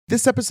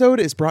This episode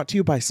is brought to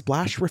you by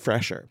Splash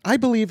Refresher. I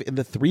believe in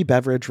the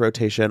 3-beverage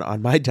rotation on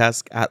my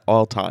desk at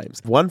all times.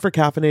 One for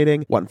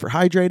caffeinating, one for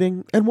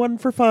hydrating, and one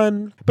for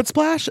fun. But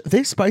Splash,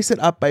 they spice it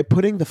up by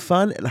putting the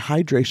fun and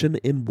hydration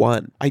in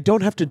one. I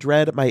don't have to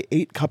dread my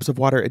 8 cups of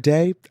water a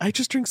day. I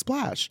just drink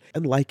Splash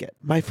and like it.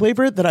 My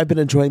flavor that I've been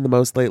enjoying the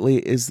most lately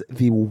is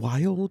the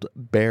Wild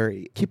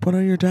Berry. Keep one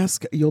on your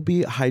desk. You'll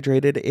be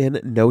hydrated in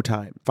no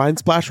time. Find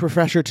Splash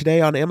Refresher today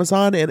on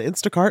Amazon and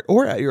Instacart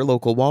or at your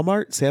local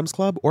Walmart, Sam's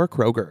Club, or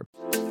Kroger.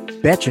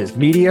 Betches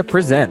Media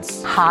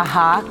presents Ha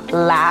ha,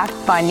 laugh,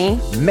 funny.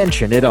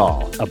 Mention It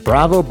All, a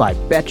Bravo by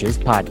Betches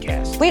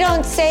podcast. We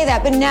don't say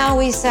that, but now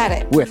we said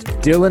it. With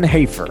Dylan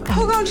Hafer.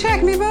 Who gonna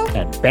check me, boo?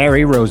 And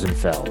Barry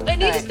Rosenfeld. I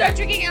need to start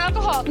drinking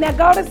alcohol. Now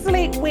go to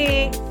sleep,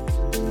 wig.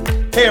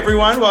 Hey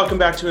everyone, welcome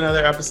back to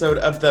another episode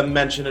of the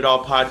Mention It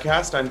All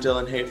podcast. I'm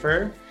Dylan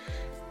Hafer.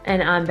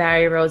 And I'm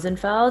Barry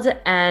Rosenfeld.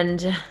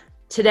 And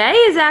today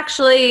is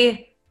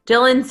actually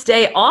Dylan's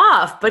day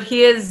off, but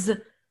he is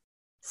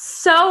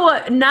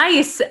so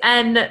nice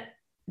and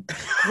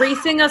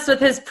gracing us with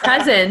his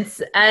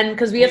presence, and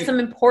because we have some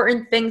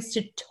important things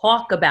to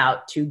talk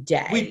about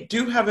today. We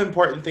do have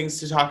important things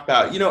to talk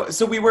about. You know,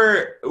 so we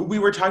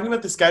were talking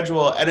about the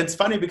schedule, and it's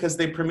funny because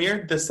they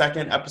premiered the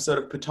second episode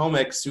of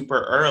Potomac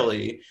super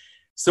early.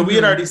 So we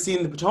had already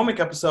seen the Potomac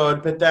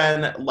episode, but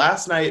then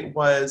last night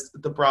was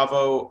the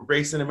Bravo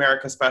Race in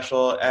America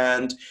special,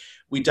 and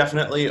we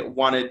definitely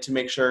wanted to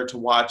make sure to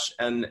watch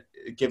and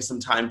give some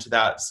time to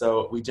that.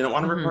 So we didn't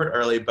want to record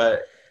early,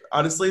 but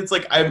honestly, it's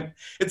like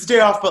it's a day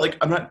off, but like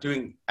I'm not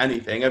doing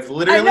anything. I've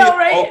literally, I know,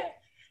 right?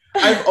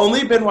 I've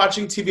only been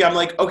watching TV. I'm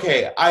like,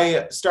 okay,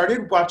 I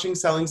started watching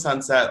Selling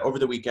Sunset over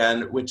the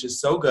weekend, which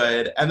is so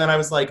good. And then I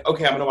was like,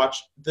 okay, I'm going to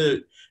watch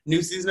the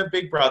new season of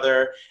Big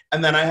Brother.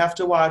 And then I have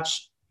to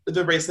watch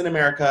the Race in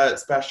America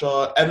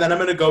special. And then I'm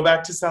going to go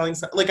back to Selling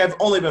Sunset. Like I've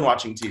only been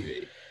watching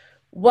TV.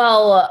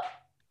 Well,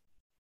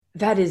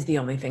 that is the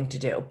only thing to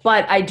do.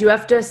 But I do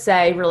have to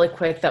say really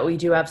quick that we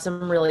do have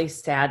some really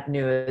sad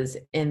news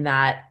in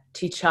that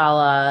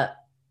T'Challa,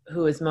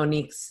 who is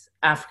Monique's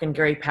African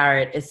Gray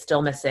Parrot, is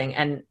still missing.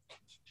 And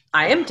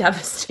I am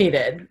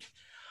devastated.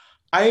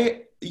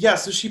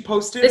 So she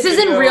posted. This is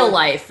in real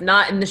life,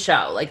 not in the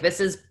show. Like this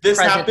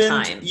present happened.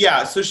 Time.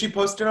 Yeah. So she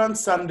posted on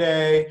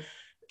Sunday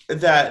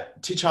that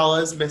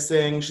T'Challa is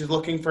missing. She's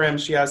looking for him.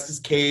 She has his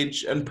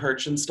cage and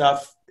perch and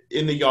stuff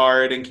in the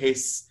yard in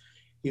case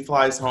he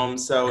flies home.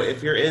 So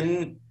if you're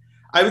in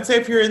like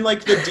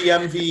the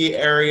DMV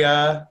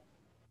area,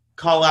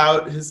 call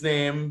out his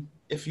name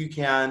if you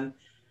can.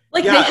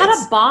 Like they had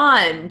a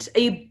bond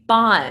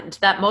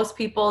that most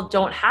people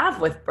don't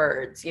have with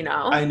birds, you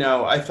know? I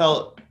know. I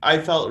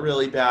felt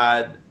really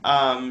bad.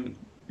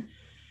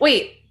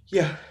 Wait.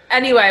 Yeah.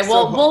 Anyway,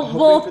 So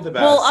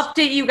we'll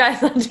update you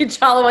guys on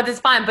T'Challa when it's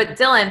fine. But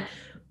Dylan,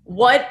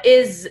 what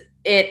is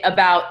it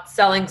about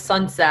Selling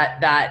Sunset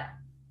that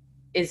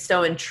is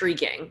so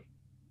intriguing?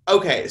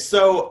 Okay,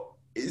 so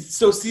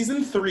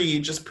season 3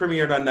 just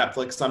premiered on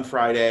Netflix on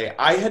Friday.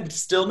 I had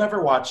still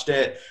never watched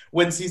it.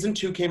 When season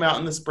 2 came out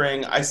in the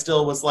spring, I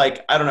still was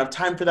like, I don't have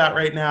time for that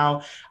right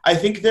now. I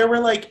think there were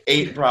like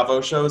 8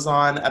 Bravo shows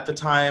on at the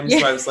time.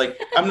 So I was like,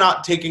 I'm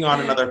not taking on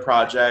another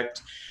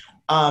project.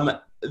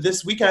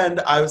 This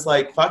weekend, I was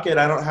like, fuck it,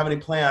 I don't have any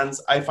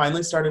plans. I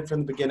finally started from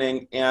the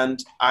beginning,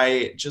 and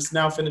I just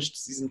now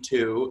finished season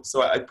 2.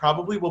 So I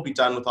probably will be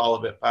done with all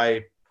of it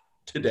by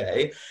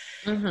today.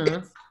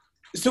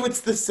 So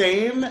it's the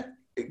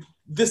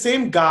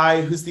same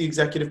guy who's the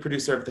executive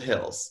producer of The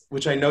Hills,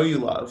 which I know you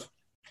love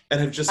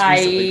and have just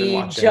recently been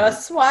watching. I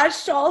just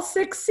watched all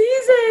 6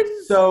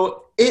 seasons.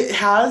 So it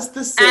has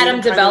the same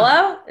Adam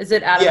DeBello? Is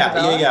it Adam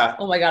DeBello? Yeah.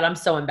 Oh my God, I'm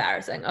so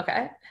embarrassing.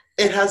 Okay.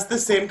 It has the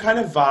same kind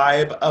of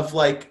vibe of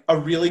like a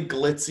really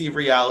glitzy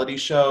reality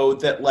show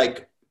that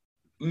like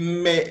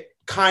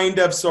kind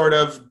of sort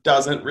of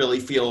doesn't really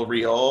feel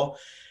real.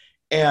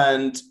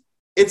 And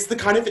it's the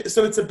kind of,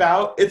 so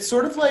it's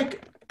sort of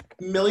like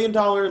 $1 Million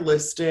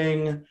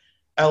Listing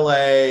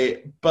LA,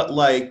 but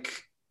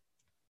like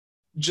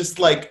just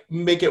like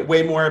make it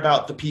way more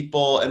about the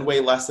people and way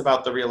less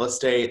about the real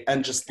estate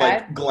and just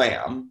like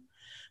glam.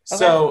 Okay.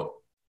 So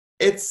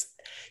it's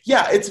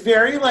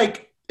very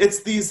like,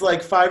 it's these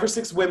like 5 or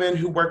 6 women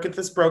who work at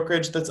this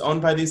brokerage that's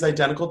owned by these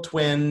identical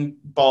twin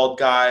bald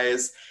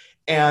guys.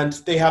 And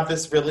they have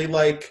this really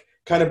like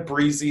kind of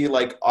breezy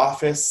like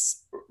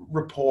office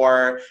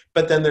rapport,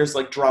 but then there's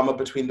like drama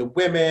between the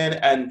women,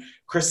 and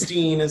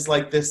Christine is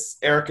like this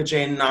Erica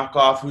Jane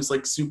knockoff who's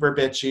like super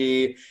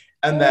bitchy,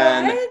 and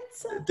then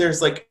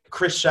there's like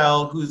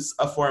Chrishell, who's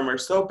a former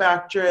soap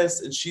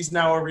actress, and she's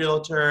now a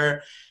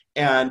realtor,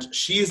 and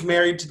she's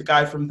married to the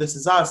guy from This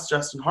Is Us,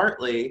 Justin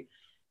Hartley,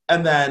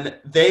 and then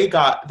they're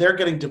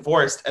getting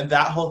divorced, and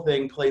that whole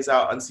thing plays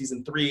out on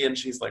season 3, and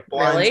she's like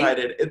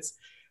blindsided. Really?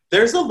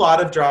 There's a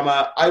lot of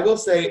drama. I will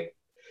say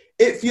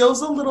it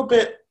feels a little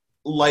bit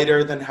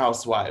lighter than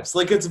Housewives.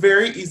 Like it's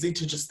very easy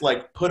to just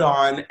like put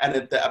on, and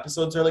the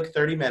episodes are like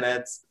 30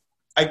 minutes.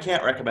 I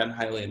can't recommend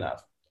highly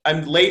enough.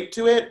 I'm late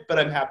to it, but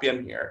I'm happy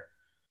I'm here.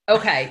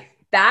 Okay.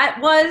 That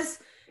was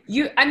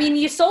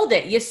You sold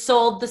it. You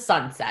sold the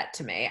sunset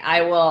to me.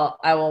 I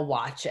will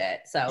watch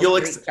it. So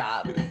great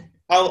job.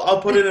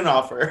 I'll put in an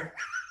offer.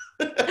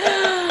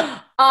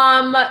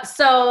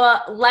 So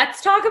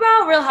let's talk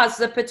about Real Houses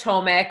of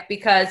Potomac,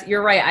 because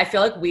you're right. I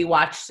feel like we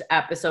watched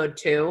episode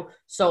 2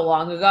 so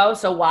long ago.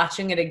 So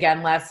watching it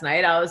again last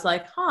night, I was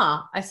like,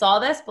 I saw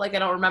this, but like, I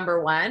don't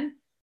remember when.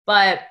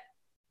 But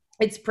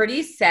it's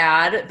pretty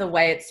sad the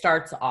way it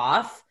starts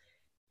off,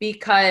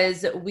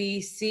 because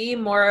we see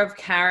more of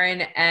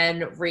Karen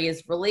and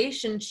Ray's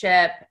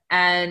relationship,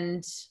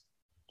 and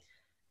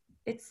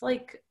it's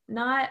like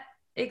not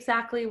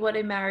exactly what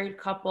a married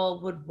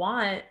couple would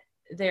want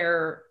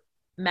their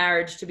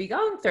marriage to be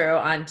going through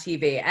on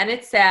TV. And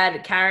it's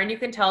sad. Karen, you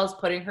can tell, is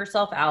putting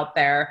herself out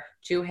there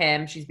to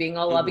him. She's being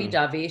a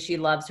lovey-dovey. She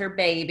loves her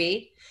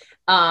baby.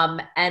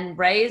 And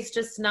Ray is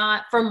just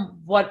not, from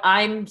what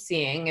I'm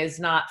seeing, is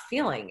not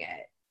feeling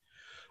it.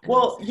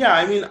 Well, yeah,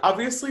 I mean,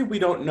 obviously we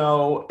don't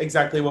know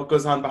exactly what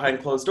goes on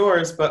behind closed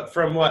doors, but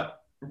from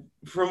what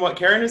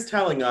Karen is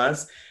telling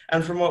us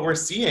and from what we're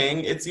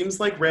seeing, it seems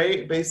like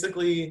Ray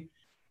basically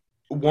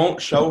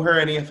won't show her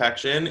any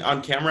affection.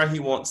 On camera, he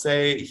won't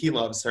say he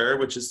loves her,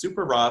 which is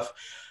super rough.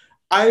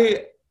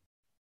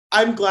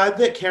 I'm glad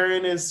that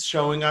Karen is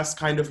showing us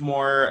kind of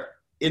more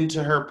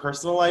into her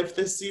personal life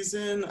this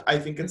season. I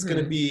think it's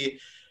going to be,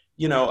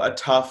 a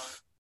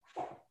tough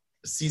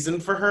season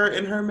for her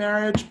in her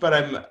marriage, but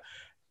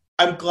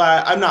I'm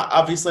glad. I'm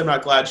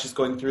not glad she's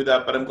going through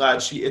that, but I'm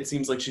glad it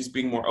seems like she's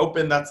being more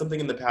open. That's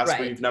something in the past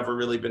where you've never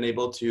really been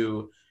able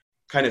to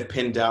kind of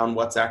pin down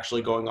what's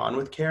actually going on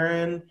with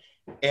Karen.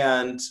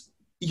 And,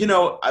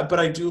 but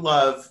I do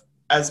love,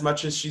 as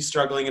much as she's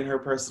struggling in her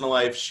personal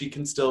life, she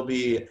can still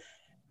be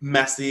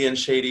messy and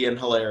shady and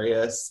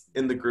hilarious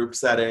in the group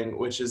setting,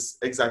 which is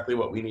exactly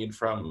what we need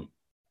from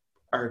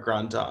our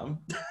grand dame.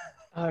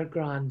 Our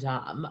grand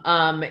dame.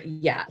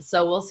 Yeah,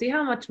 so we'll see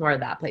how much more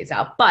of that plays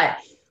out. But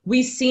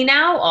we see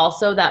now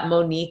also that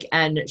Monique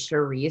and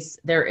Charisse,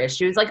 their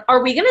issues. Like,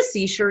 are we going to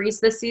see Charisse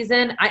this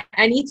season?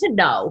 I need to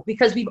know,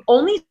 because we've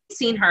only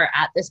seen her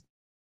at this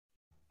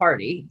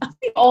party.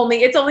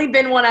 It's only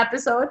been one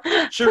episode.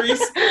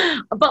 Charisse,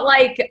 but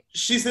like,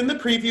 she's in the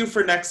preview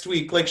for next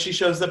week. Like, she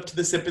shows up to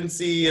the sip and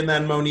see, and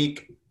then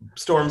Monique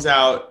storms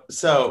out.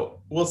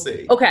 So we'll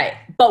see. Okay,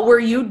 but were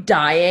you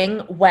dying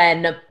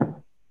when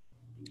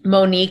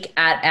Monique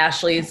at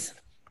Ashley's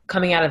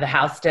coming out of the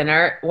house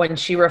dinner, when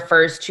she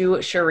refers to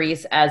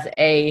Charisse as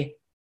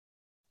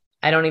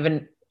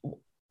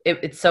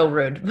it's so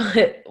rude,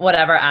 but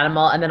whatever,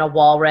 animal, and then a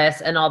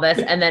walrus and all this,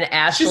 and then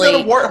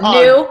Ashley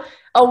knew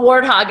a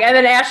warthog, and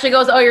then Ashley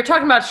goes, "Oh, you're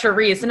talking about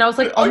Charisse," and I was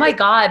like, "Oh my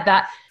god,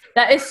 that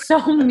is so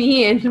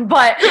mean."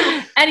 But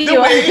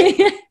anyway,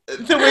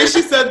 the way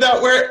she said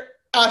that, where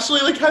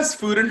Ashley like has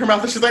food in her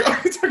mouth, and she's like, "Oh,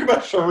 you're talking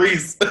about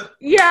Charisse."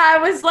 Yeah, I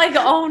was like,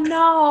 "Oh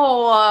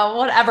no,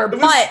 whatever."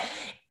 But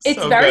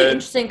it's very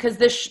interesting because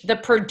the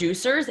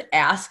producers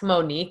ask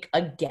Monique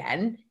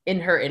again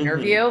in her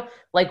interview,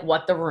 like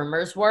what the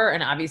rumors were.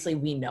 And obviously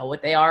we know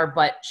what they are,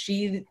 but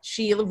she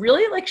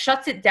really like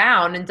shuts it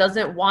down and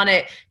doesn't want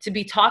it to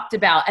be talked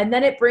about. And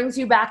then it brings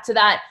you back to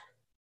that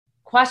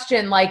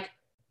question, like,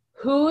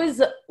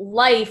 whose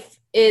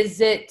life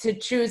is it to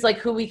choose, like,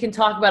 who we can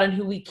talk about and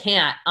who we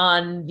can't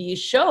on these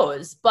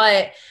shows?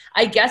 But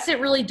I guess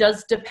it really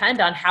does depend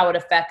on how it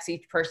affects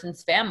each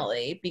person's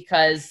family,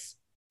 because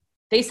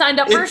they signed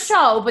up for a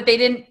show, but they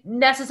didn't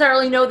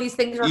necessarily know these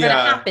things were going to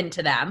happen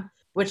to them,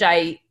 which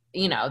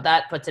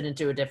that puts it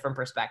into a different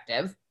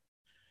perspective.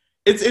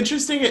 It's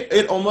interesting.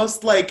 It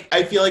almost like,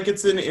 I feel like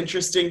it's an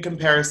interesting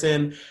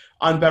comparison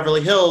on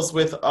Beverly Hills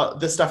with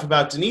the stuff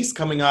about Denise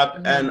coming up.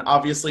 Mm-hmm. And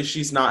obviously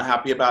she's not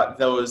happy about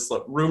those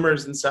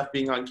rumors and stuff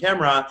being on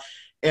camera.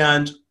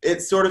 And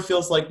it sort of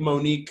feels like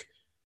Monique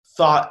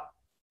thought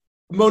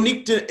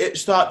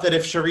that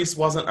if Charisse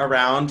wasn't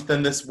around,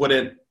 then this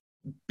wouldn't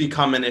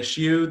become an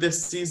issue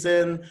this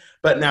season.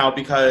 But now,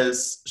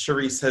 because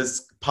Charisse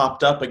has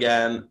popped up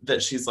again,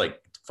 that she's like,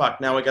 fuck,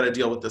 now I got to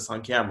deal with this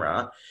on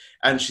camera.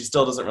 And she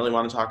still doesn't really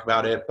want to talk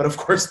about it. But of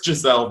course,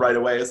 Giselle right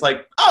away is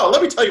like, oh,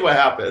 let me tell you what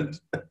happened.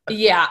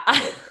 Yeah.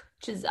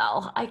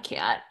 Giselle, I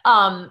can't.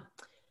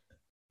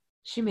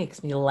 She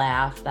makes me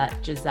laugh,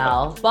 that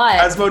Giselle. But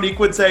as Monique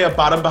would say, a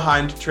bottom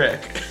behind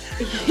trick.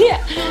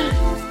 Yeah.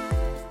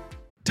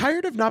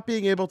 Tired of not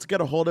being able to get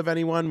a hold of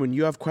anyone when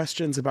you have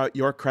questions about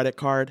your credit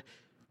card?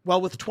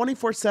 Well, with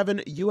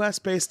 24/7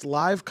 US-based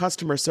live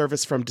customer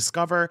service from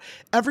Discover,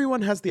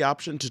 everyone has the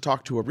option to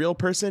talk to a real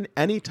person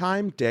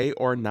anytime, day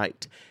or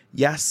night.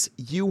 Yes,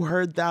 you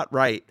heard that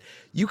right.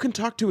 You can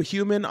talk to a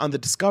human on the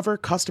Discover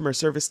customer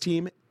service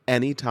team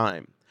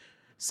anytime.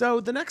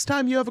 So the next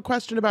time you have a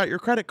question about your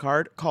credit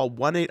card, call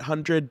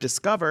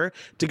 1-800-DISCOVER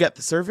to get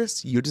the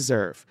service you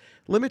deserve.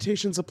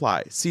 Limitations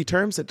apply. See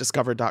terms at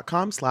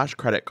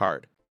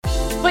discover.com/creditcard.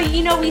 But,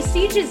 we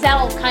see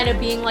Giselle kind of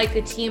being like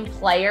a team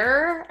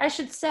player, I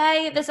should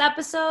say, this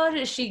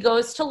episode. She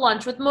goes to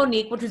lunch with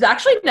Monique, which was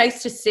actually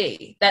nice to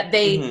see that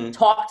they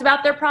talked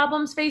about their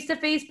problems face to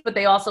face, but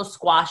they also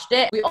squashed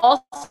it. We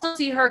also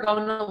see her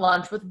going to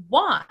lunch with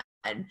Juan,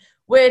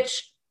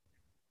 which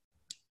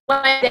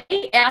when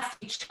they asked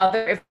each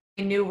other if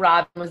they knew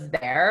Robin was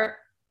there,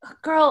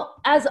 girl,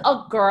 as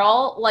a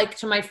girl, like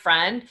to my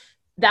friend,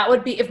 that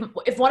would be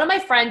if one of my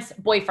friends,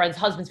 boyfriends,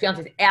 husbands,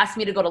 fiancés asked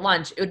me to go to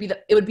lunch, it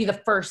would be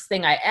the first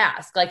thing I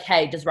ask. Like,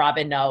 hey, does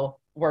Robin know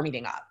we're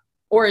meeting up?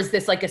 Or is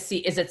this like is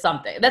it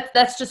something?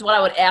 That's just what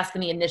I would ask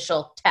in the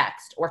initial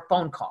text or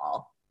phone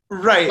call.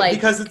 Right, like,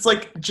 because it's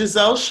like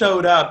Giselle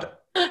showed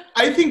up.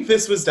 I think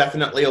this was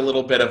definitely a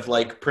little bit of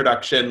like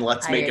production,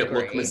 let's make it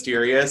look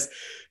mysterious.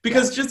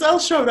 Because Giselle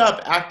showed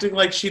up acting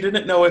like she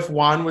didn't know if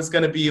Juan was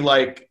going to be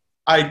like,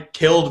 I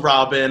killed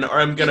Robin or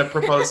I'm going to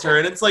propose to her.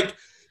 And it's like,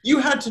 you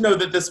had to know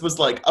that this was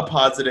like a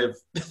positive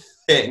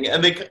thing.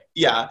 And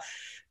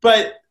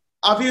but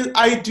obviously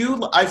I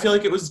feel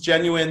like it was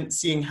genuine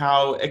seeing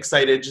how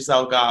excited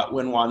Giselle got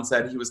when Juan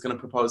said he was going to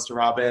propose to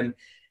Robin.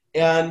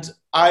 And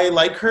I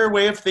like her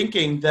way of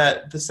thinking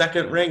that the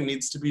second ring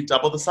needs to be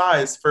double the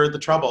size for the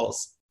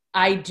troubles.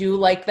 I do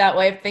like that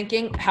way of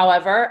thinking.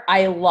 However,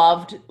 I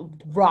loved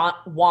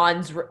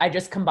Juan's, I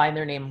just combined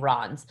their name,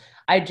 Ron's.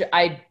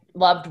 I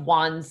loved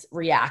Juan's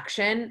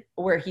reaction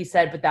where he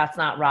said, but that's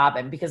not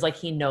Robin, because like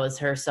he knows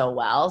her so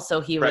well.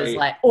 So he was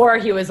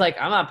like,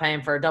 I'm not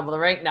paying for a double the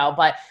ring. No,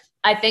 but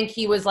I think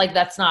he was like,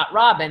 that's not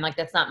Robin. Like,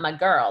 that's not my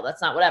girl.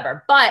 That's not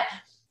whatever. But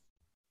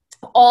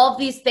all of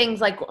these things,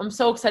 like, I'm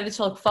so excited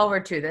to look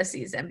forward to this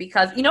season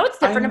because you know what's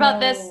different about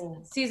this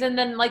season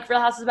than like Real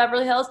Houses of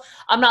Beverly Hills?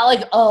 I'm not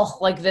like, oh,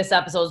 like this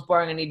episode is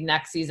boring. I need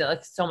next season.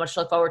 Like so much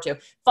to look forward to.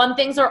 Fun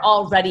things are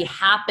already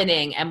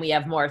happening and we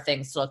have more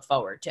things to look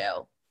forward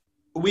to.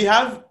 We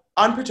have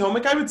on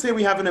Potomac, I would say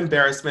we have an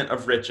embarrassment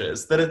of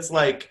riches that it's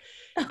like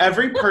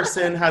every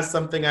person has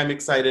something I'm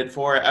excited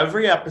for.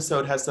 Every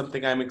episode has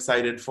something I'm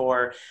excited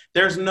for.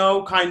 There's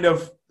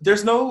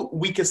no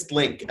weakest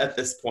link at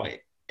this point.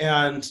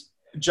 And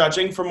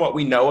judging from what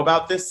we know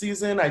about this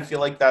season, I feel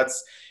like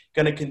that's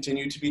going to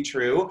continue to be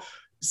true.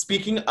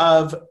 Speaking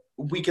of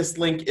weakest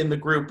link in the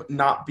group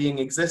not being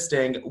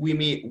existing, we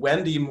meet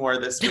Wendy more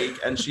this week,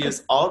 and she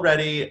is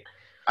already,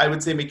 I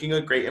would say, making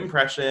a great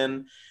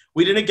impression.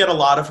 We didn't get a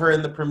lot of her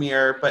in the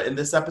premiere, but in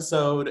this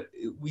episode,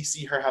 we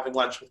see her having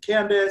lunch with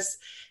Candace,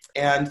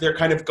 and they're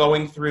kind of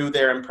going through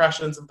their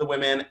impressions of the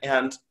women,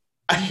 and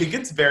I think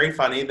it's very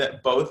funny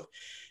that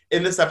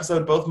in this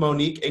episode, both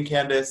Monique and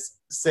Candace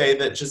say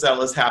that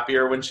Giselle is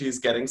happier when she's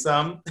getting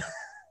some.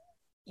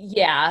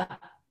 Yeah.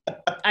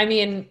 I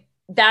mean,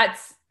 that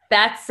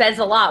says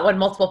a lot when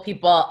multiple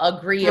people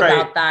agree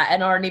about that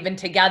and aren't even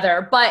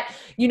together. But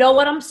you know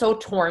what I'm so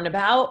torn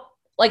about?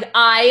 Like,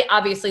 I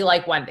obviously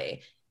like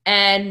Wendy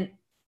and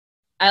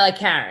I like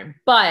Karen,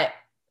 but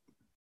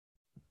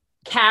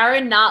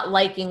Karen not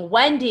liking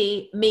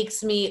Wendy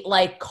makes me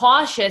like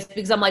cautious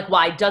because I'm like,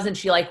 why doesn't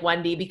she like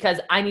Wendy?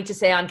 Because I need to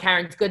stay on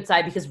Karen's good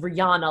side because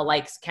Rihanna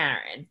likes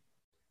Karen.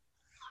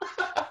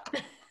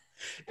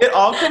 It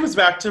all comes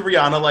back to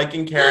Rihanna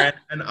liking Karen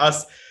and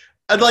us.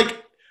 And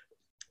like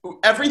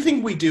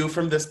everything we do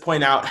from this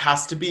point out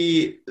has to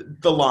be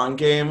the long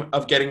game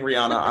of getting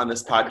Rihanna on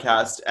this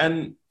podcast.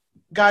 And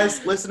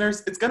guys,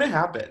 listeners, it's going to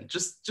happen.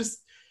 Just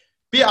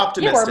be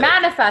optimistic.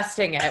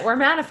 Yeah, we're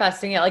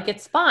manifesting it. Like,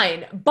 it's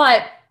fine.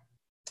 But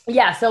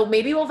yeah, so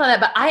maybe we'll find that.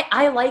 But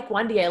I like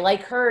Wendy. I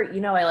like her,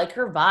 I like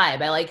her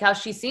vibe. I like how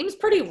she seems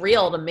pretty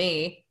real to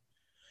me.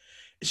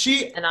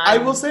 I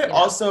will say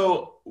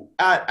also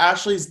at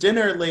Ashley's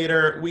dinner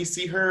later, we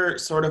see her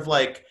sort of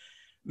like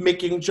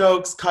making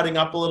jokes, cutting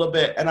up a little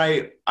bit. And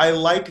I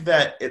like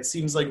that it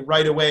seems like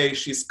right away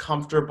she's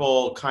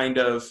comfortable kind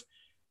of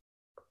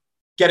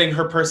getting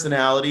her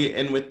personality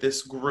in with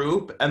this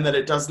group, and that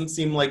it doesn't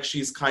seem like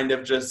she's kind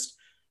of just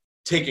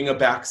taking a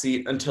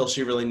backseat until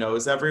she really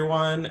knows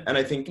everyone. And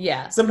I think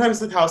sometimes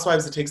with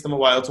housewives, it takes them a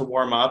while to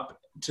warm up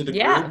to the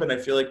group. And I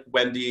feel like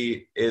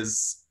Wendy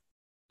is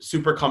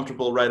super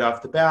comfortable right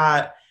off the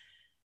bat.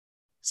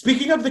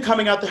 Speaking of the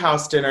coming out the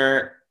house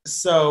dinner,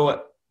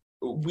 so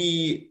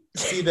we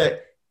see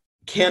that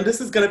Candace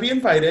is going to be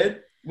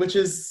invited, which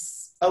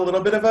is a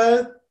little bit of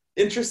a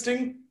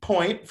interesting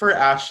point for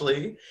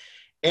Ashley.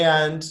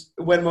 And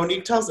when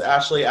Monique tells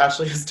Ashley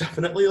is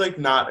definitely like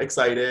not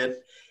excited.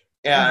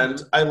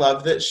 And I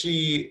love that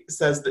she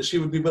says that she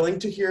would be willing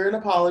to hear an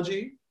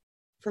apology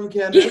from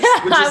Candace.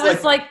 Yeah, which is I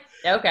was like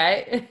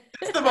okay.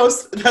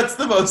 That's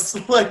the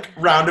most like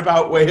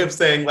roundabout way of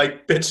saying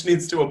like bitch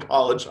needs to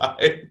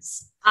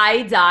apologize.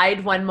 I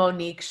died when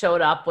Monique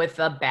showed up with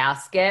a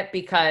basket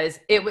because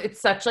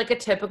it's such like a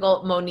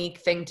typical Monique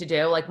thing to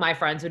do. Like my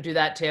friends would do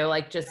that too.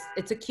 Like just,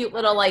 it's a cute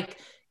little like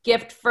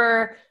gift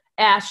for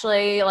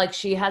Ashley. Like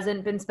she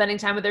hasn't been spending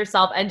time with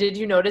herself. And did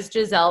you notice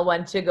Giselle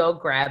went to go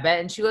grab it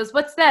and she goes,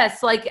 what's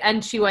this? Like,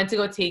 and she went to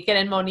go take it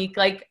and Monique,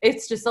 like,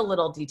 it's just a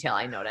little detail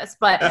I noticed,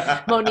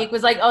 but Monique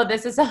was like, oh,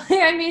 this is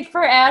something I made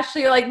for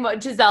Ashley.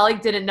 Like Giselle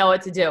like didn't know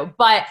what to do.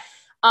 But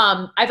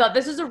I thought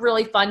this was a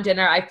really fun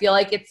dinner. I feel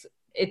like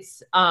it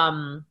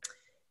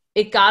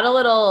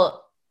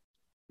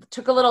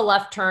took a little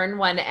left turn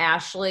when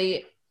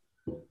Ashley,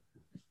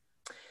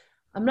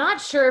 I'm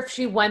not sure if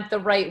she went the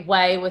right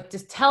way with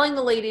just telling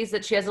the ladies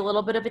that she has a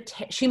little bit of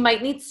she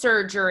might need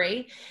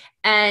surgery,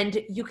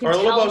 and you can or a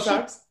tell little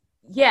Botox.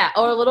 Yeah,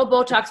 or a little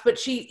Botox, but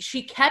she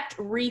kept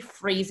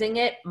rephrasing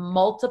it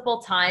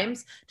multiple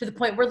times to the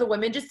point where the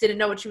women just didn't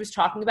know what she was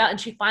talking about. And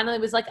she finally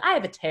was like, I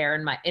have a tear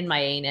in my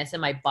anus,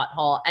 in my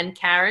butthole. And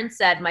Karen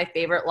said my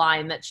favorite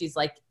line that she's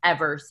like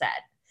ever said.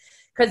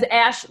 Because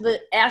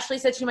Ashley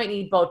said she might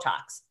need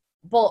Botox.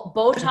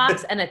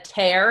 Botox and a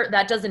tear,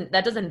 that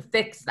doesn't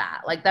fix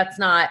that. Like, that's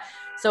not.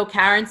 So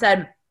Karen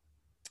said,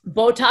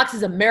 Botox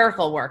is a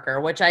miracle worker,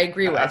 which I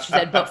agree with. She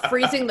said, but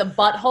freezing the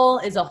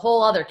butthole is a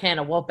whole other can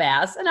of whoop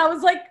ass. And I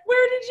was like,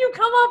 where did you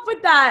come up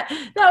with that?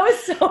 That was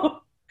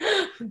so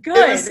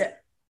good.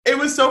 It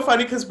was so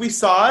funny because we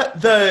saw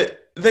the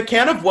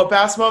can of whoop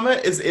ass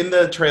moment is in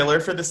the trailer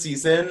for the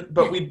season,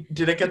 but we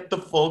didn't get the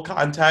full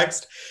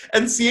context.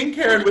 And seeing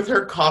Karen with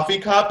her coffee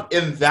cup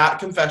in that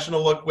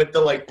confessional look with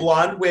the like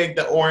blonde wig,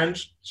 the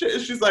orange,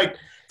 she's like,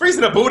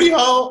 freezing a booty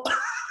hole.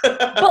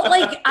 But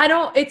like,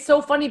 it's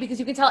so funny because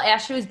you can tell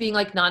Ashley was being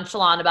like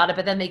nonchalant about it,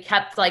 but then they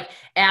kept like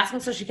asking,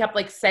 so she kept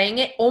like saying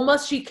it.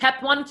 Almost she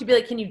kept wanting to be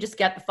like, can you just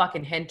get the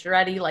fucking hint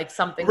already? Like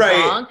something's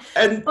wrong.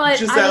 And but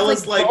Giselle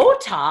is like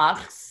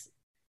Botox.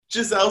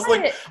 Giselle's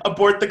like,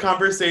 abort the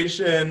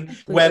conversation.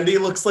 Wendy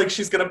looks like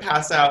she's gonna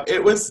pass out.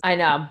 I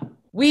know.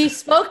 We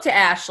spoke to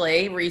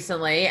Ashley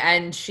recently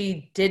and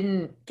she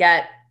didn't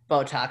get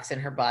Botox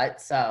in her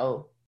butt,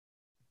 so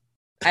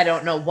I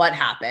don't know what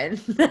happened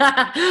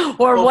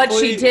or what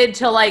she did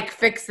to like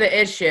fix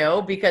the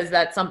issue, because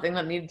that's something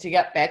that needed to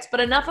get fixed. But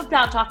enough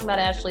about talking about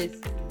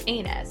Ashley's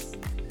anus,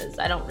 because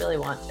I don't really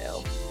want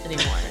to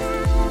anymore.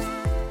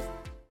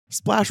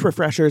 Splash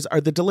Refreshers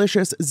are the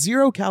delicious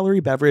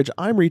 0-calorie beverage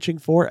I'm reaching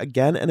for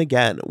again and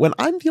again when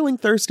I'm feeling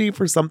thirsty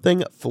for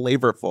something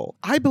flavorful.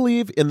 I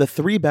believe in the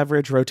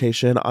 3-beverage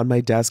rotation on my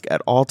desk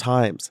at all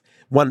times.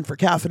 One for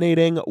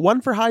caffeinating,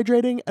 one for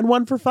hydrating, and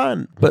one for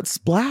fun. But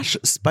Splash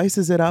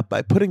spices it up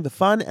by putting the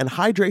fun and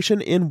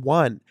hydration in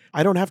one.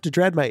 I don't have to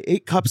dread my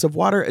 8 cups of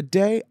water a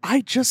day.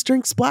 I just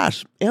drink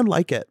Splash and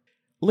like it.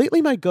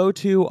 Lately, my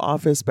go-to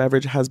office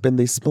beverage has been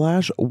the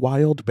Splash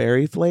Wild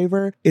Berry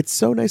flavor. It's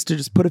so nice to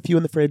just put a few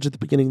in the fridge at the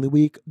beginning of the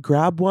week,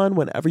 grab one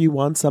whenever you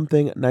want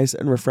something nice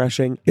and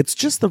refreshing. It's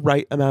just the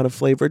right amount of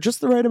flavor,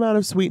 just the right amount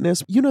of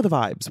sweetness. You know the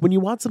vibes. When you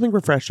want something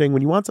refreshing,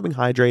 when you want something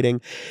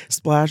hydrating,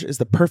 Splash is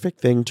the perfect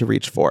thing to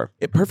reach for.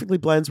 It perfectly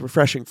blends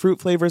refreshing fruit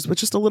flavors with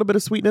just a little bit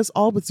of sweetness,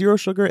 all with 0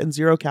 sugar and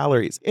 0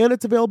 calories. And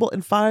it's available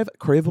in 5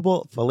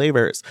 craveable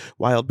flavors.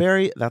 Wild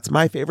Berry, that's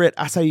my favorite,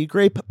 acai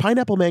grape,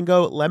 pineapple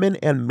mango, lemon,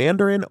 and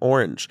mandarin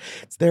orange.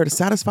 It's there to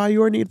satisfy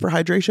your need for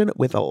hydration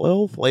with a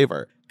little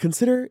flavor.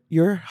 Consider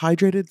your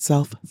hydrated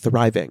self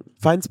thriving.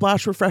 Find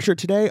Splash Refresher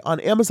today on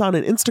Amazon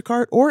and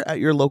Instacart, or at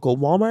your local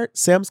Walmart,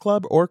 Sam's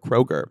Club, or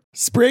Kroger.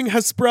 Spring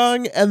has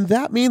sprung, and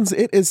that means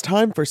it is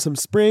time for some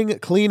spring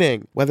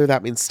cleaning. Whether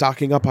that means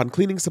stocking up on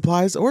cleaning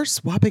supplies or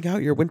swapping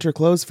out your winter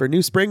clothes for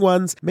new spring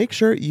ones, make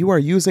sure you are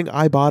using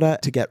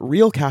Ibotta to get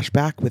real cash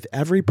back with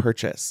every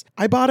purchase.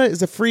 Ibotta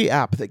is a free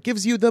app that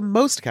gives you the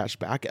most cash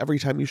back every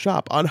time you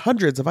shop on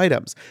hundreds of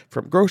items,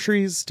 from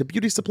groceries to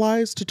beauty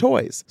supplies to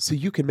toys, so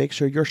you can make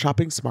sure you're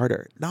shopping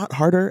smarter, not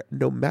harder,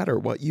 no matter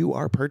what you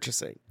are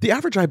purchasing. The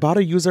average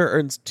Ibotta user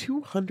earns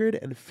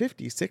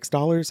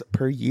 $256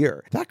 per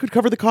year. That could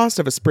cover the cost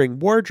of a spring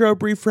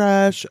wardrobe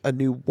refresh, a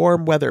new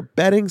warm weather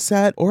bedding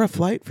set, or a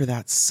flight for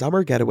that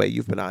summer getaway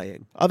you've been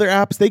eyeing. Other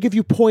apps, they give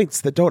you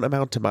points that don't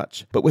amount to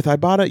much. But with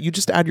Ibotta, you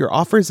just add your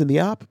offers in the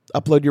app,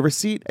 upload your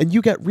receipt, and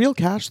you get real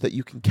cash that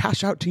you can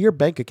cash out to your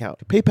bank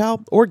account,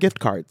 PayPal, or gift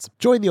cards.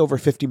 Join the over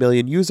 50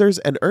 million users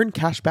and earn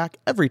cash back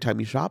every time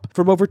you shop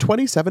from over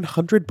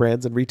 2,700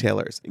 brands and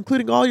retailers,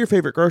 including all your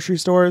favorite grocery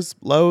stores,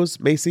 Lowe's,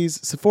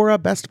 Macy's, Sephora,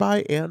 Best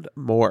Buy, and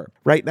more.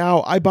 Right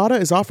now, Ibotta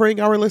is offering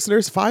our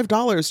listeners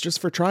 $5 just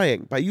for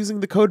trying by using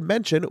the code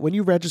MENTION when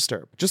you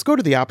register. Just go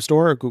to the App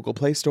Store or Google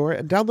Play Store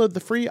and download the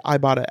free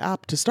Ibotta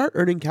app to start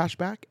earning cash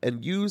back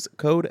and use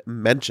code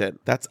MENTION.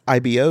 That's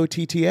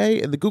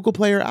IBOTTA in the Google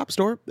Play or App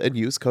Store and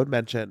use code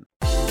MENTION.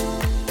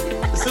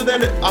 So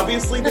then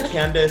obviously the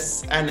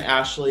Candace and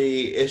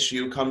Ashley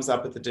issue comes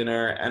up at the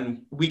dinner,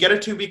 and we get a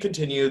to be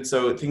continued,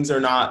 so things are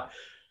not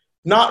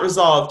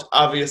resolved,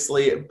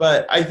 obviously.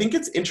 But I think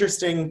it's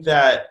interesting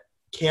that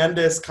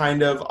Candace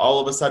kind of all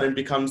of a sudden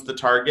becomes the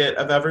target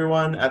of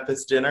everyone at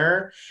this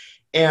dinner.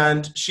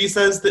 And she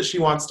says that she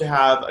wants to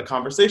have a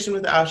conversation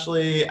with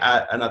Ashley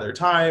at another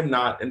time,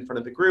 not in front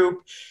of the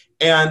group.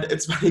 And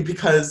it's funny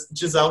because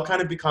Giselle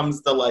kind of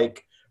becomes the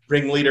like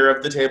ringleader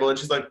of the table, and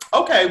she's like,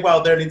 okay,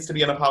 well, there needs to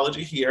be an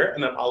apology here,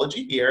 an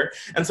apology here,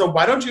 and so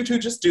why don't you two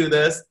just do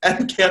this?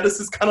 And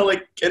Candace is kind of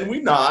like, can we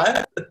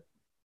not?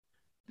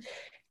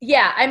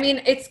 Yeah, I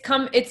mean, it's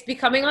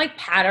becoming like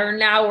pattern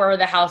now where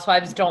the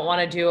housewives don't want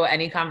to do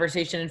any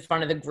conversation in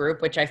front of the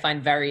group, which I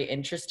find very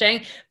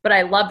interesting. But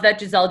I love that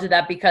Giselle did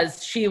that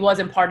because she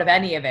wasn't part of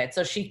any of it.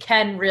 So she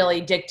can really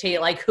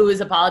dictate like who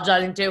is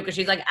apologizing to, because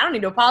she's like, I don't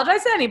need to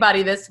apologize to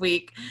anybody this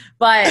week.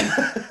 But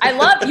I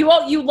love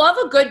you love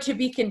a good to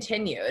be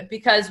continued,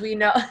 because we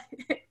know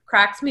it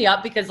cracks me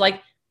up because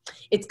like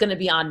it's going to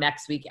be on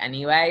next week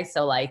anyway.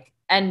 So like,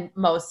 and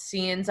most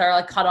scenes are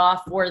like cut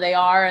off where they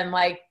are, and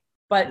like,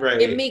 but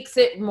Right. it makes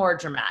it more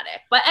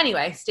dramatic. But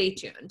anyway, stay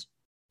tuned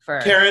for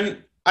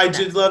Karen, I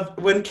did love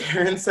when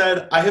Karen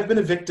said, I have been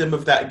a victim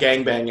of that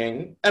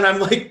gangbanging. And I'm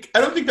like,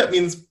 I don't think that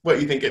means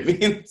what you think it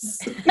means.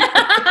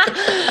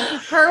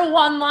 Her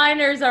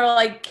one-liners are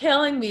like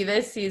killing me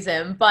this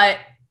season, but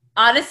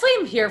honestly,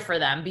 I'm here for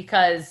them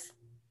because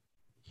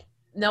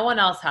no one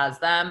else has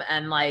them.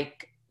 And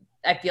like,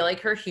 I feel like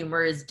her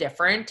humor is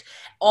different.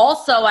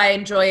 Also, I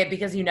enjoy it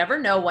because you never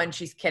know when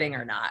she's kidding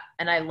or not.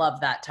 And I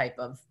love that type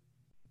of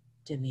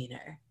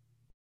demeanor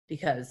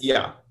because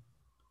Yeah.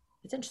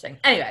 it's interesting.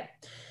 Anyway,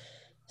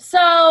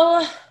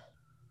 so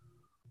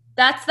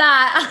that's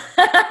that.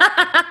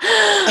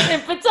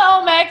 In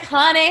Potomac,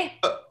 honey.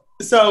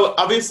 So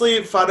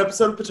obviously, fun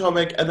episode of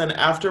Potomac, and then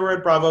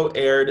afterward, Bravo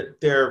aired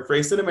their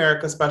Race in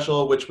America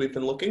special, which we've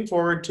been looking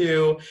forward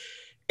to.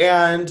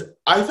 And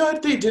I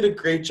thought they did a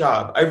great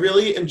job. I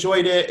really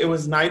enjoyed it. It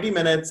was 90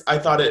 minutes. I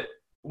thought it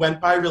went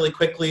by really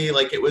quickly.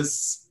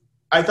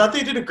 I thought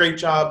they did a great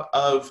job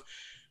of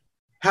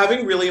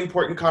having really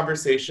important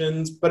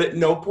conversations, but at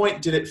no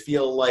point did it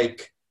feel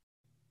like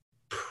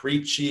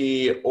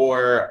preachy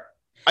or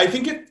I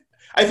think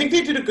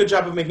they did a good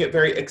job of making it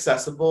very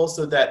accessible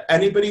so that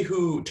anybody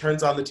who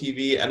turns on the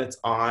TV and it's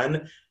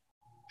on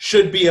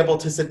should be able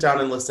to sit down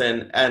and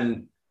listen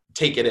and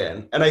take it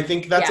in. And I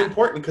think that's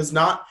important because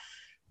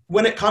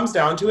when it comes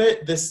down to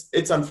it,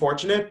 it's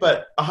unfortunate,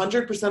 but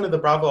 100% of the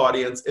Bravo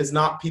audience is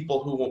not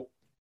people who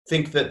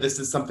think that this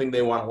is something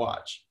they want to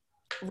watch.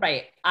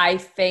 Right. I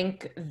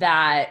think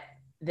that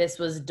this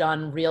was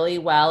done really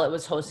well. It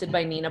was hosted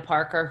by Nina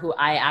Parker, who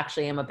I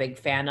actually am a big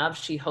fan of.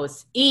 She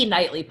hosts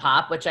Nightly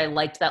Pop, which I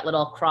liked that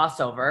little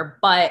crossover.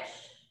 But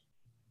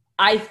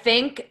I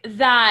think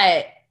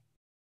that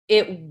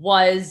it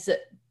was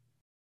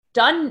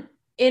done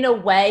in a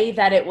way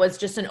that it was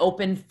just an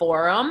open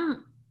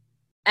forum.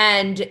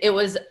 And it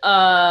was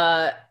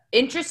a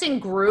interesting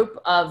group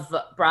of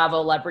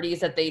Bravo celebrities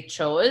that they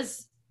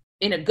chose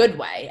in a good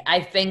way. I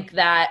think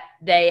that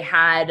they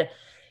had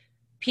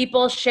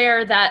people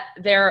share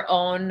their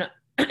own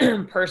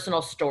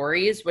personal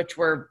stories, which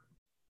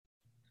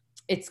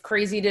it's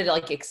crazy to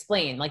like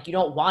explain. Like you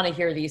don't want to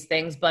hear these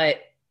things, but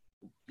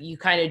you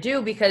kind of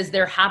do because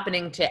they're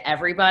happening to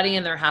everybody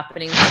and they're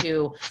happening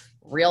to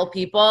real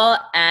people.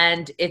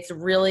 And it's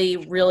really,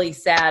 really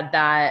sad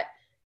that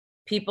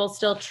people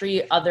still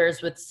treat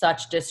others with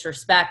such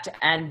disrespect.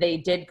 And they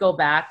did go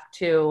back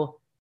to,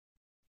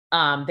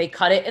 they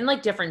cut it in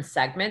like different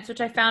segments,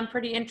 which I found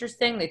pretty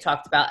interesting. They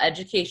talked about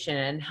education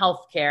and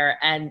healthcare,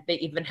 and they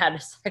even had a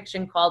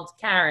section called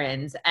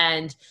Karens.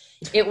 And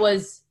it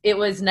was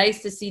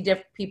nice to see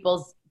different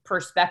people's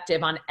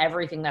perspective on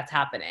everything that's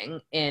happening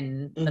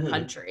in the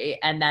country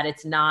and that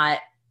it's not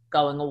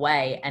going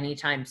away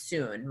anytime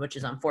soon, which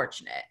is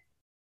unfortunate.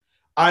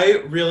 I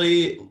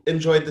really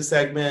enjoyed the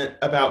segment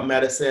about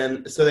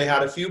medicine. So they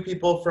had a few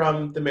people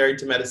from the Married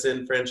to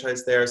Medicine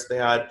franchise there. So they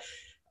had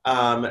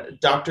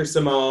Dr.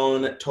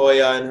 Simone,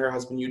 Toya and her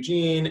husband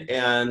Eugene,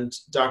 and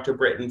Dr.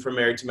 Britton from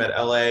Married to Med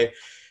LA.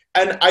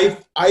 And I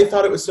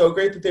thought it was so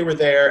great that they were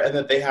there and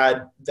that they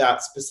had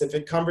that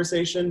specific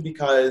conversation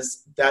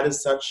because that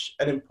is such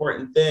an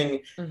important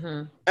thing.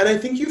 Mm-hmm. And I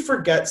think you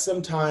forget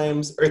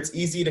sometimes, or it's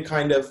easy to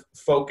kind of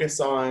focus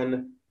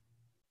on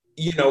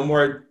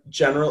more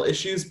general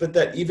issues, but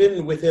that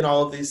even within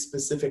all of these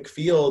specific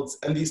fields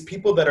and these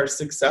people that are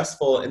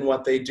successful in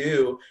what they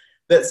do,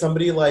 that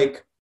somebody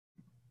like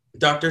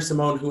Dr.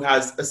 Simone, who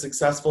has a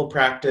successful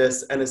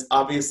practice and is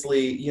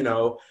obviously,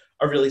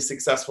 a really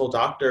successful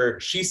doctor,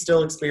 she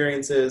still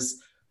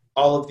experiences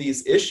all of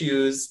these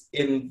issues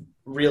in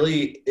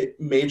really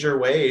major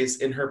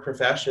ways in her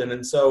profession.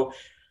 And so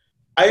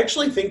I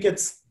actually think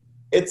it's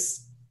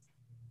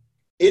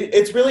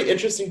really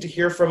interesting to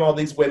hear from all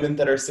these women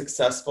that are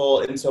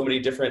successful in so many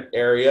different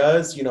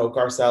areas.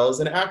 Garcelle is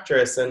an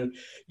actress, and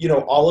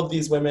all of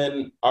these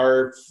women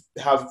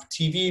have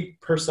TV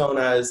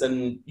personas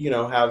and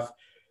have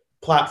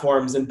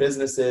platforms and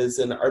businesses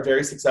and are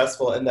very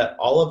successful, and that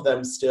all of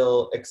them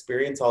still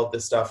experience all of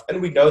this stuff.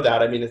 And we know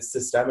that, it's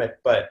systemic,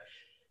 but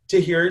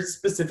to hear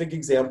specific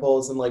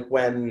examples and like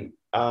when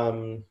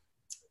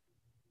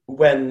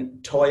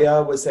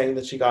Toya was saying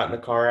that she got in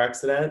a car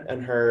accident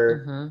and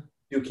her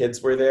 2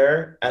 kids were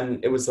there,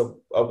 and it was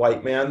a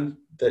white man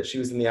that she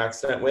was in the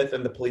accident with,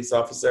 and the police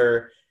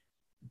officer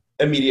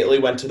immediately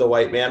went to the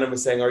white man and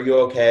was saying, "Are you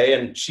okay?"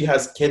 And she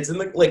has kids in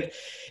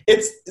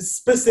it's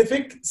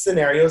specific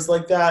scenarios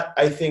like that.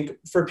 I think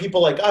for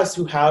people like us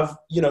who have,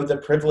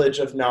 the privilege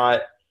of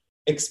not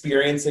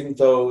experiencing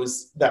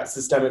that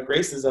systemic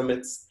racism,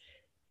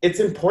 it's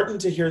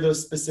important to hear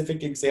those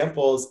specific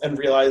examples and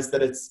realize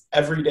that it's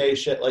everyday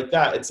shit like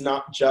that. It's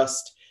not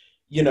just,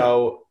 it's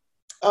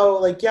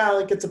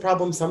a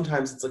problem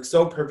sometimes. It's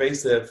so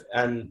pervasive.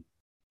 And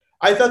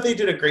I thought they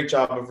did a great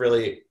job of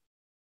really,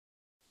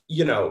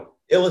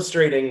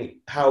 illustrating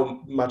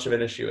how much of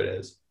an issue it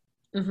is.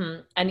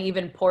 Mm-hmm. And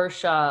even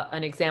Portia,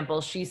 an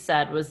example she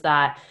said was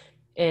that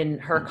in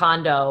her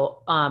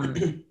condo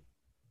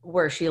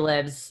where she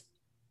lives,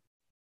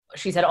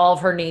 she said all of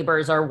her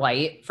neighbors are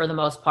white for the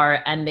most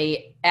part. And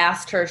they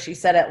asked her, she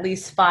said at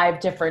least 5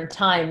 different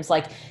times,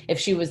 like if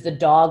she was the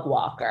dog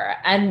walker.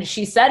 And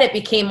she said it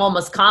became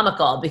almost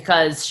comical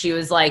because she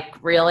was like,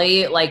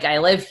 really? Like, I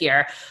live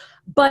here.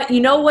 But you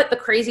know what the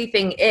crazy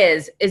thing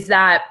is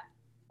that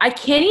I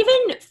can't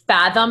even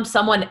fathom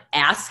someone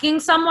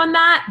asking someone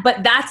that,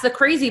 but that's the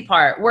crazy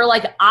part. Where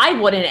like, I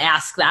wouldn't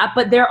ask that,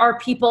 but there are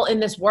people in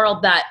this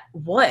world that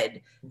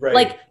would. Right.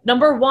 Like,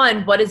 number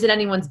one, what is it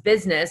anyone's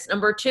business?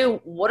 Number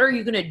two, what are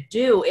you going to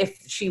do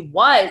if she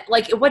was?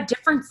 Like, what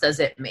difference does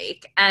it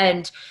make?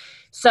 And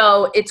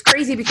so it's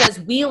crazy because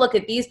we look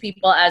at these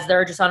people as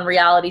they're just on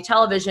reality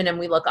television and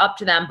we look up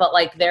to them, but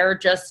like, they're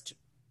just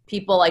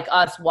people like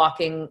us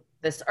walking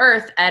this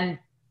earth, and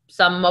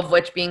some of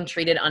which being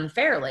treated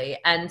unfairly.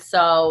 And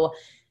so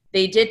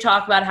they did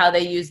talk about how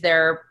they use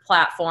their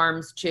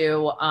platforms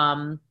to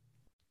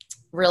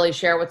really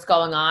share what's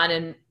going on.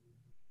 And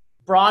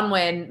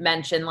Bronwyn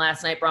mentioned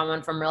last night,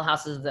 Bronwyn from Real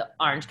Houses of the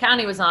Orange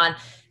County was on.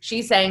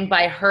 She's saying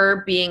by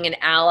her being an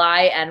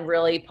ally and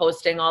really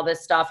posting all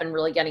this stuff and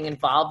really getting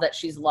involved, that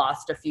she's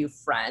lost a few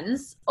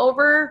friends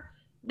over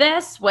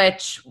this,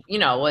 which, you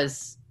know,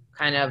 was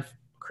kind of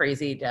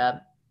crazy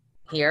to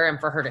hear and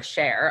for her to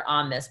share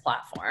on this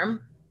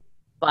platform.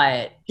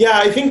 But yeah,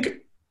 I think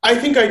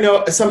I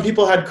know some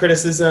people had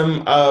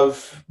criticism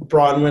of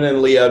Bronwyn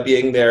and Leah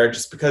being there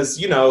just because,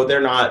 you know, they're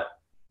not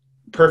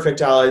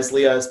perfect allies.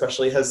 Leah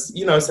especially has,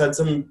 you know, said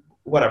some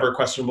whatever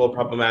questionable,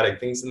 problematic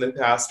things in the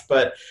past.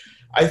 But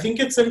I think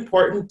it's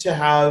important to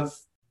have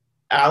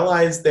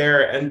allies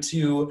there and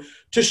to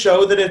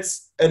show that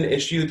it's an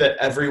issue that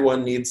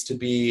everyone needs to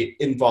be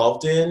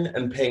involved in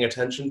and paying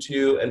attention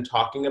to and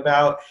talking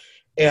about.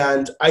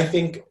 And I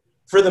think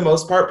for the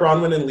most part,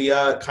 Bronwyn and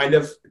Leah kind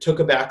of took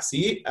a back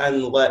seat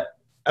and let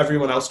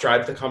everyone else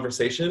drive the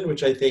conversation,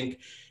 which I think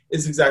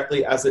is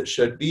exactly as it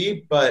should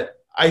be. But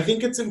I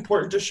think it's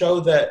important to show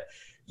that,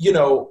 you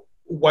know,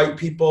 white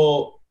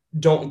people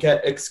don't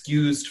get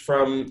excused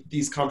from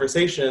these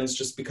conversations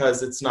just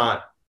because it's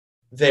not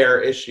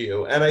their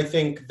issue. And I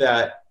think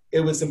that it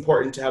was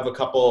important to have a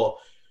couple,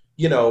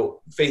 you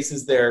know,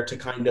 faces there to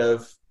kind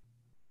of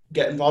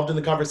get involved in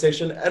the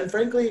conversation. And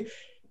frankly,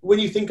 when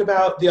you think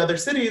about the other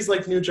cities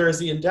like New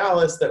Jersey and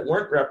Dallas that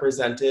weren't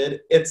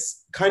represented,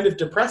 it's kind of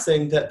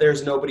depressing that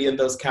there's nobody in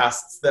those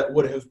casts that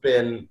would have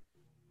been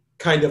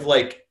kind of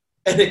like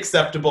an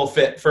acceptable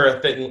fit for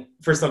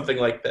something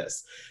like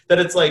this. That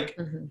it's like,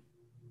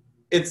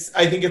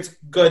 I think it's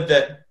good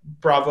that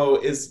Bravo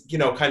is, you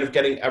know, kind of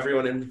getting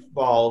everyone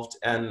involved,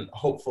 and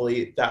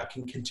hopefully that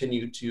can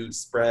continue to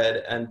spread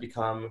and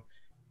become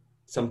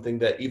something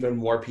that even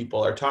more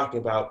people are talking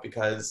about,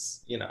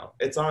 because, you know,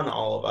 it's on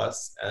all of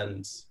us.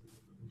 And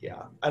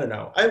yeah, I don't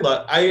know.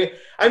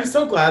 I'm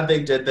so glad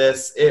they did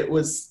this.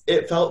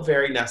 It felt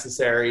very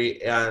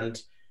necessary.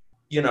 And,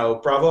 you know,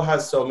 Bravo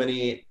has so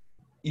many,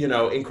 you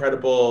know,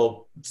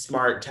 incredible,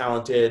 smart,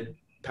 talented,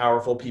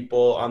 powerful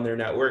people on their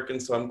network. And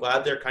so I'm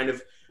glad they're kind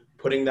of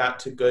putting that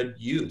to good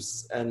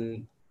use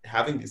and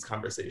having these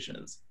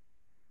conversations.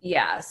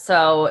 yeah,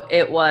 so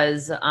it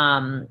was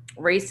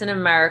Racism in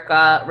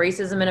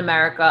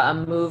America, a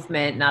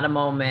movement, not a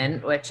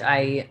moment, which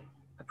I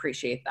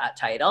appreciate that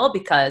title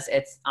because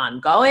it's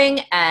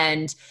ongoing.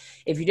 And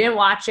if you didn't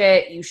watch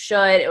it, you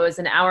should. It was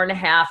an hour and a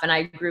half, and I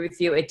agree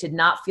with you. It did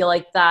not feel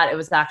like that. It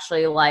was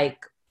actually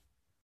like,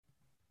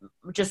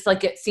 just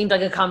like it seemed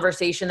like a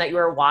conversation that you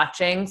were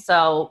watching,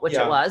 so which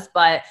it was.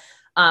 But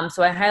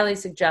so I highly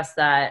suggest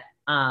that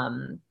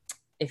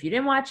if you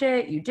didn't watch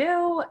it, you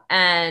do,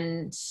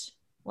 and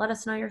let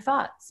us know your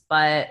thoughts.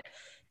 But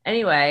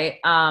anyway,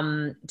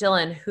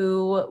 Dylan,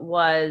 who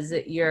was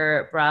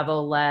your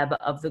Bravo Leb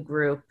of the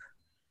group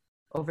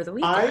over the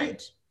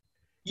weekend?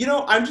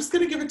 I'm just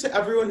going to give it to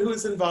everyone who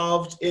is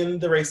involved in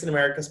the Race in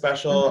America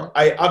special.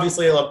 I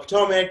love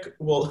Potomac.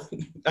 Well,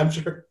 I'm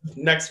sure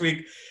next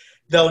week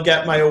they'll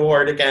get my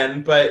award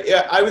again. But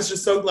yeah, I was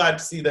just so glad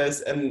to see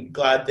this and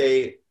glad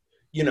they,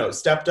 you know,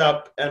 stepped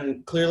up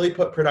and clearly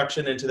put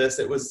production into this.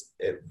 It was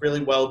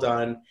really well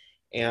done.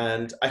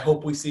 And I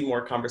hope we see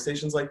more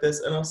conversations like this.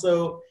 And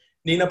also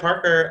Nina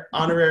Parker,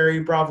 honorary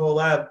Bravo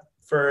Lab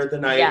for the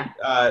night.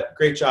 Yeah.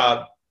 Great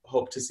job.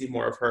 Hope to see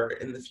more of her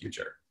in the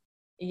future.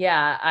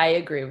 Yeah, I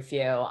agree with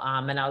you.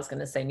 And I was going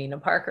to say Nina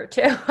Parker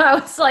too. I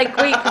was like,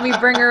 wait, can we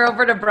bring her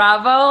over to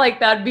Bravo? Like,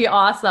 that'd be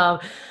awesome.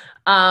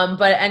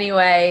 But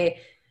anyway,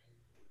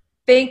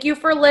 thank you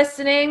for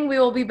listening. We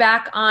will be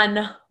back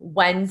on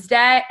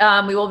Wednesday.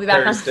 We will be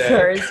back on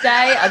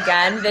Thursday.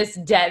 Again,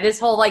 this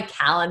whole like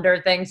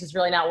calendar thing is just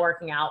really not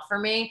working out for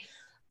me.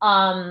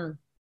 Don't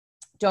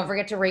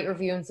forget to rate,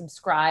 review, and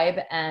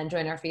subscribe, and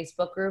join our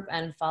Facebook group,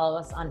 and follow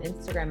us on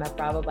Instagram at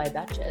Bravo by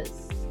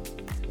Betches.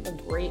 Have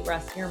a great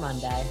rest of your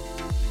Monday.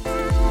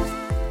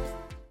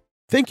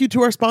 Thank you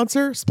to our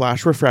sponsor,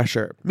 Splash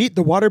Refresher. Meet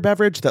the water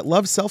beverage that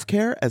loves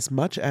self-care as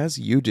much as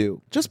you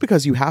do. Just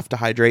because you have to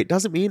hydrate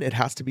doesn't mean it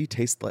has to be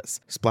tasteless.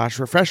 Splash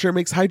Refresher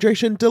makes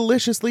hydration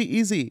deliciously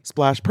easy.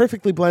 Splash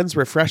perfectly blends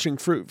refreshing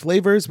fruit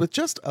flavors with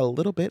just a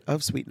little bit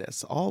of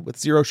sweetness, all with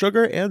 0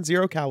 sugar and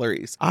 0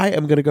 calories. I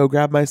am going to go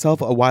grab myself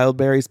a wild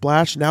berry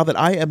splash now that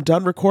I am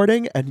done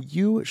recording, and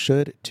you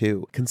should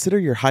too. Consider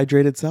your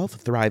hydrated self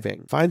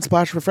thriving. Find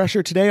Splash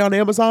Refresher today on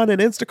Amazon and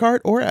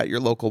Instacart or at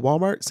your local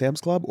Walmart, Sam's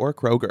Club, or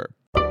Kroger.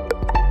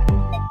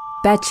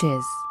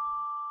 Betches.